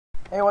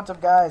Hey, what's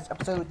up, guys?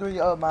 Episode 3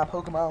 of my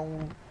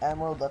Pokemon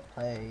Emerald Let's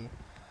Play.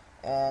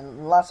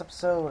 And last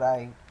episode,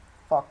 I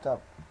fucked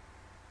up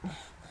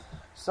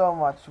so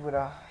much with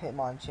a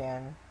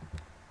Hitmonchan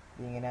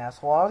being an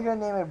asshole. I was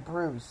gonna name it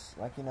Bruce,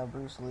 like, you know,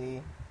 Bruce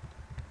Lee.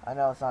 I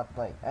know it's not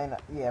like,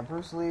 yeah,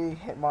 Bruce Lee,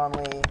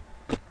 Hitmonlee,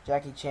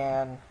 Jackie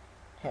Chan,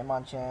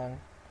 Hitmonchan.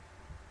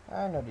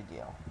 I know the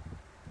deal.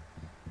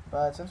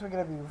 But since we're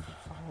gonna be,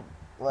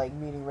 like,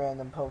 meeting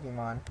random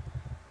Pokemon,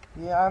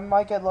 yeah, I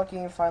might get lucky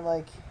and find,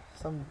 like,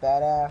 some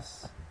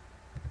badass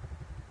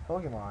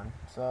Pokemon.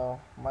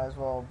 So, might as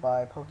well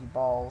buy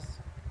Pokeballs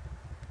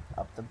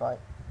up the butt.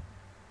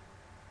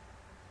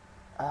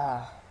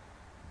 Up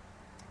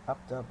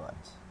the butt.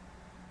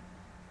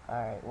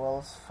 Alright, well,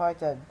 let's fight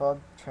that bug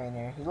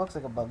trainer. He looks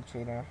like a bug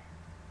trainer.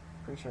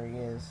 Pretty sure he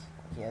is.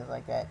 He has,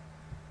 like, that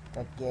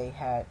gay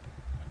hat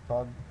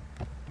bug.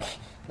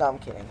 No, I'm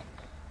kidding.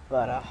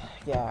 But,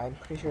 yeah, I'm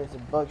pretty sure it's a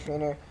bug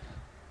trainer.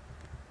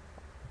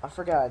 I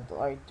forgot,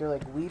 like, they're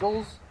like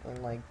Weedles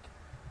and, like,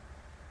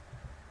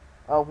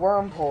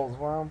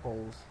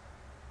 Wormholes.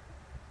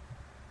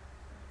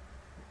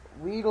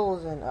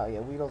 Weedles and, oh yeah,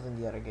 Weedles in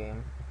the other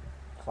game.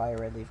 Fire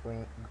red,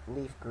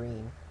 leaf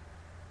green.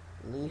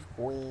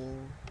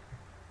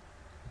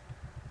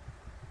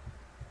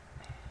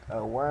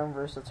 A worm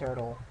versus a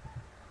turtle.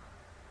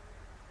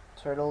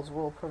 Turtles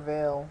will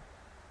prevail.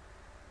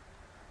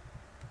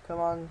 Come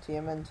on,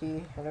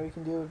 TMNT. I know you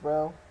can do it,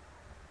 bro.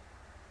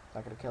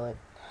 Not gonna kill it.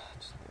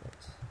 Just knew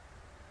it.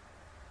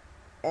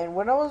 And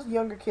when I was a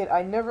younger kid,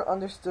 I never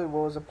understood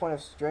what was the point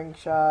of string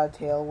shot,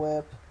 tail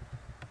whip,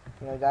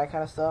 you know, that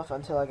kind of stuff,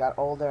 until I got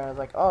older and I was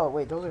like, oh,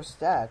 wait, those are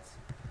stats.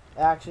 It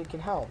actually can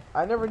help.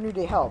 I never knew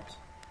they helped.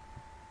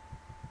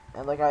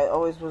 And, like, I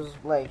always was,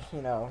 like,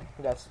 you know,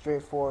 that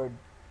straightforward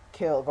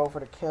kill, go for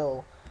the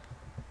kill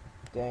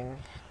thing.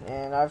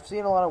 And I've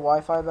seen a lot of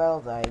Wi-Fi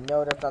battles. I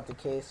know that's not the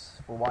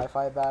case for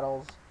Wi-Fi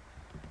battles.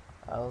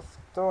 I was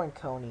throwing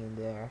Coney in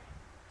there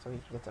so he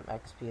can get some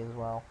XP as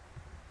well.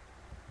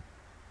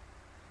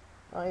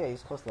 Oh yeah,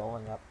 he's close to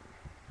leveling up.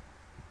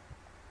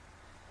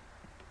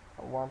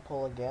 A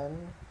Wurmple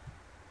again.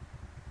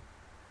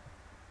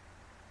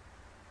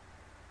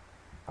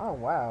 Oh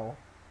wow,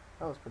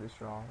 that was pretty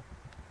strong.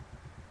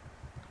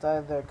 It's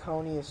either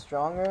Coney is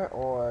stronger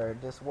or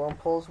this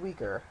Wurmple's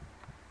weaker.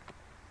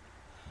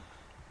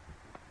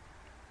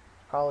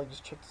 Probably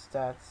just check the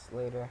stats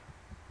later.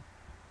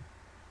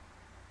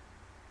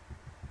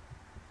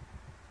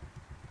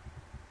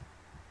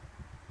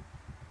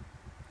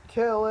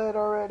 Kill it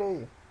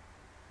already!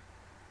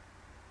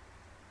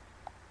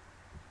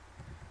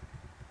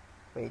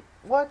 Wait,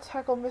 what?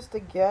 Tackle missed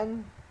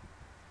again?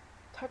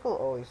 Tackle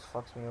always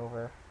fucks me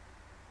over.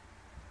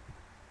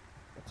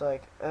 It's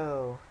like,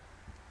 oh,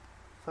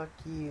 fuck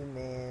you,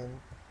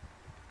 man.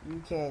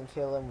 You can't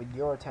kill him with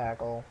your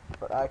tackle,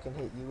 but I can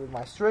hit you with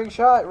my string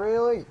shot,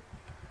 really?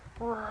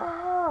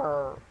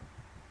 Alright,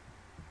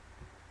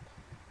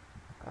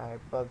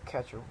 bug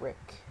catcher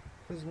Rick.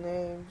 His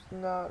name's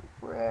not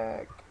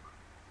Rick.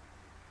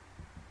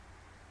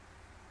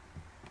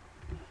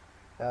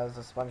 That was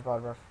a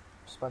SpongeBob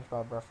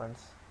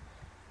reference.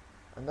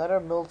 Another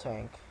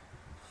Miltank.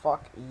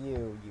 Fuck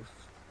you,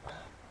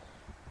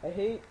 I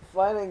hate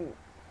fighting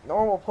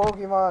normal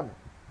Pokemon.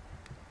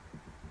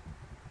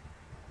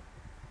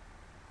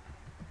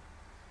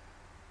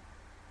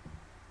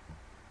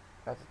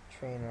 That's a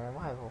trainer. I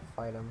might as well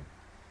fight him.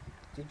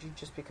 Did you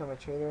just become a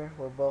trainer?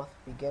 We're both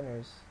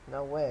beginners.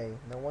 No way.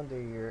 No wonder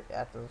you're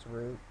at those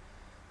route.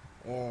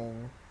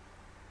 And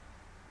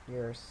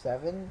you're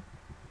 7?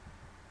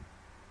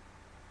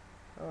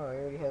 Oh, he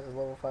already has a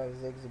level 5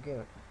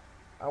 Zigzagoon.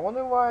 I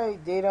wonder why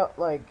they don't,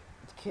 like,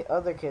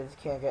 other kids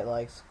can't get,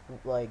 like,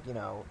 you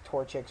know,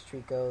 Torchic,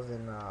 Tricos,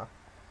 and,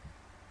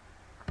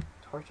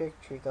 Torchic,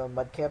 Trico,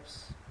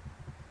 Mudkips.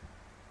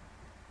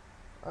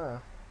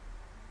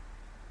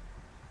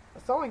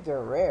 It's not like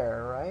they're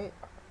rare, right?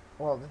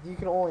 Well, you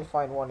can only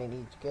find one in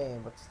each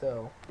game, but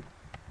still.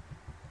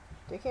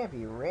 They can't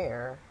be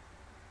rare.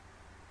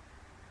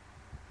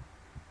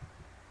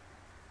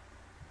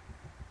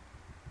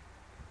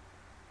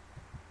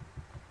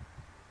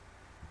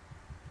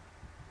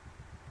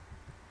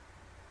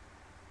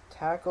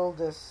 Tackle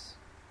this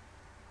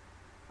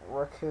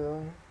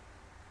raccoon.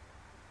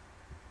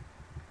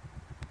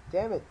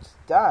 Damn it,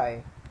 just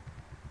die.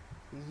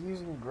 He's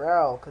using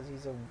Growl because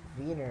he's a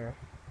Wiener.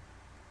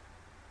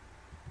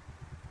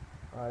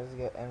 Oh, this is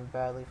gonna end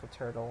badly for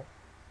Turtle.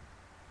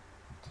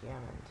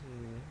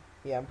 TMNT.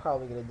 Yeah, I'm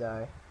probably gonna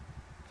die.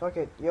 Fuck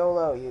it,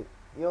 YOLO, you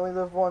only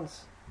live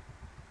once.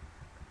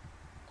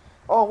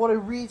 Oh, what a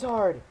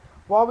retard!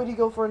 Why would he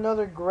go for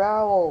another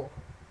Growl?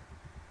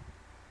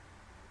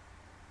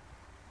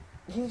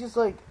 He just,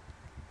 like,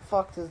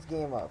 fucked his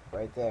game up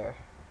right there.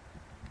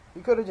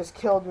 He could have just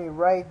killed me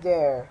right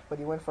there, but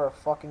he went for a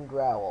fucking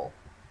Growl.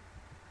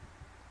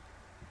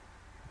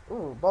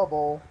 Ooh,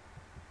 bubble.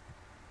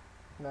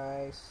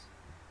 Nice.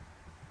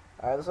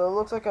 Alright, so it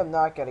looks like I'm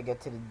not gonna get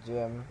to the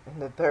gym in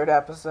the 3rd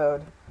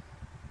episode.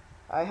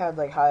 I had,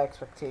 like, high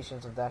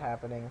expectations of that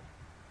happening.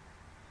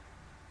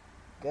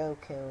 Go,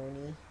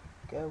 Coney.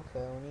 Go,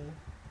 Coney.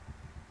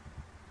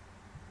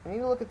 I need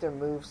to look at their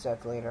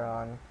moveset later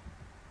on.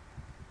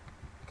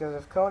 Because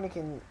if Coney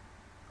can...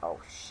 Oh,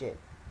 shit.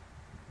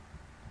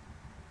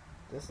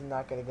 This is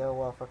not going to go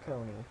well for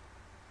Coney.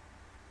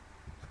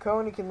 If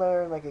Coney can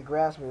learn, like, a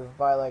grass move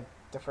by, like,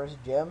 the first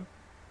gym,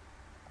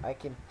 I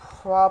can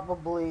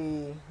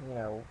probably, you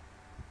know,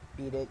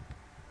 beat it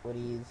with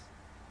ease.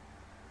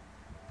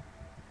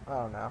 I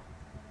don't know.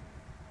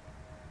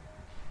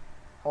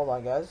 Hold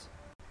on, guys.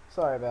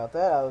 Sorry about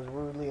that. I was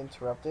rudely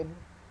interrupted.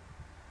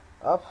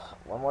 Up,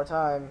 one more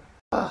time.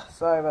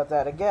 Sorry about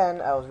that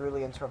again. I was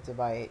rudely interrupted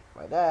by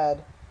my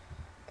dad.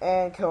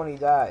 And Coney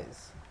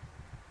dies.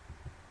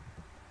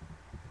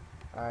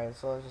 Alright,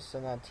 so let's just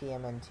send out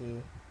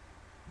TMNT.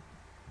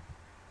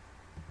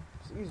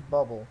 Let's use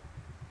Bubble.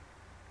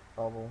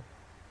 Bubble.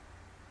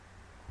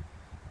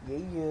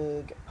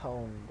 Yeah, get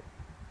pwned.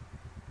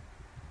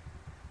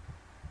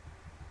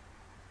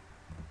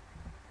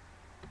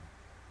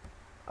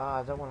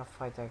 I don't want to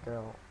fight that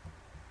girl.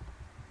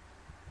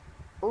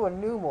 Oh, a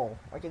Numel.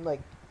 I can,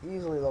 like,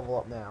 easily level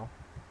up now.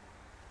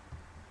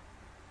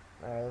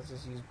 Alright, let's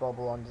just use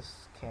Bubble on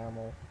this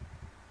camel.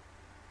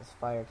 This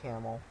fire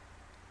camel.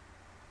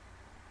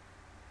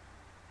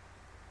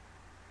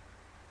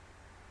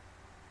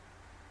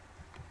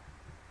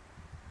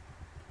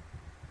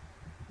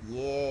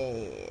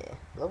 Yeah.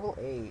 Level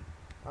 8.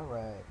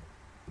 Alright.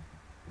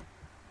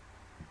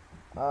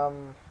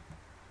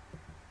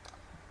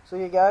 So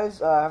yeah,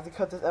 guys, I have to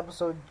cut this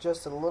episode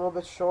just a little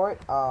bit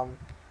short.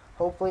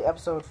 Hopefully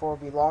episode 4 will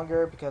be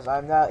longer because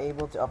I'm not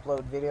able to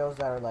upload videos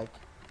that are like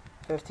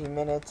 15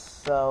 minutes.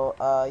 So,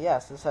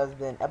 yes, this has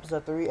been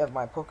episode 3 of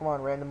my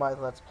Pokemon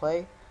Randomized Let's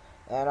Play.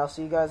 And I'll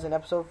see you guys in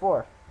episode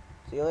 4.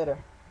 See you later.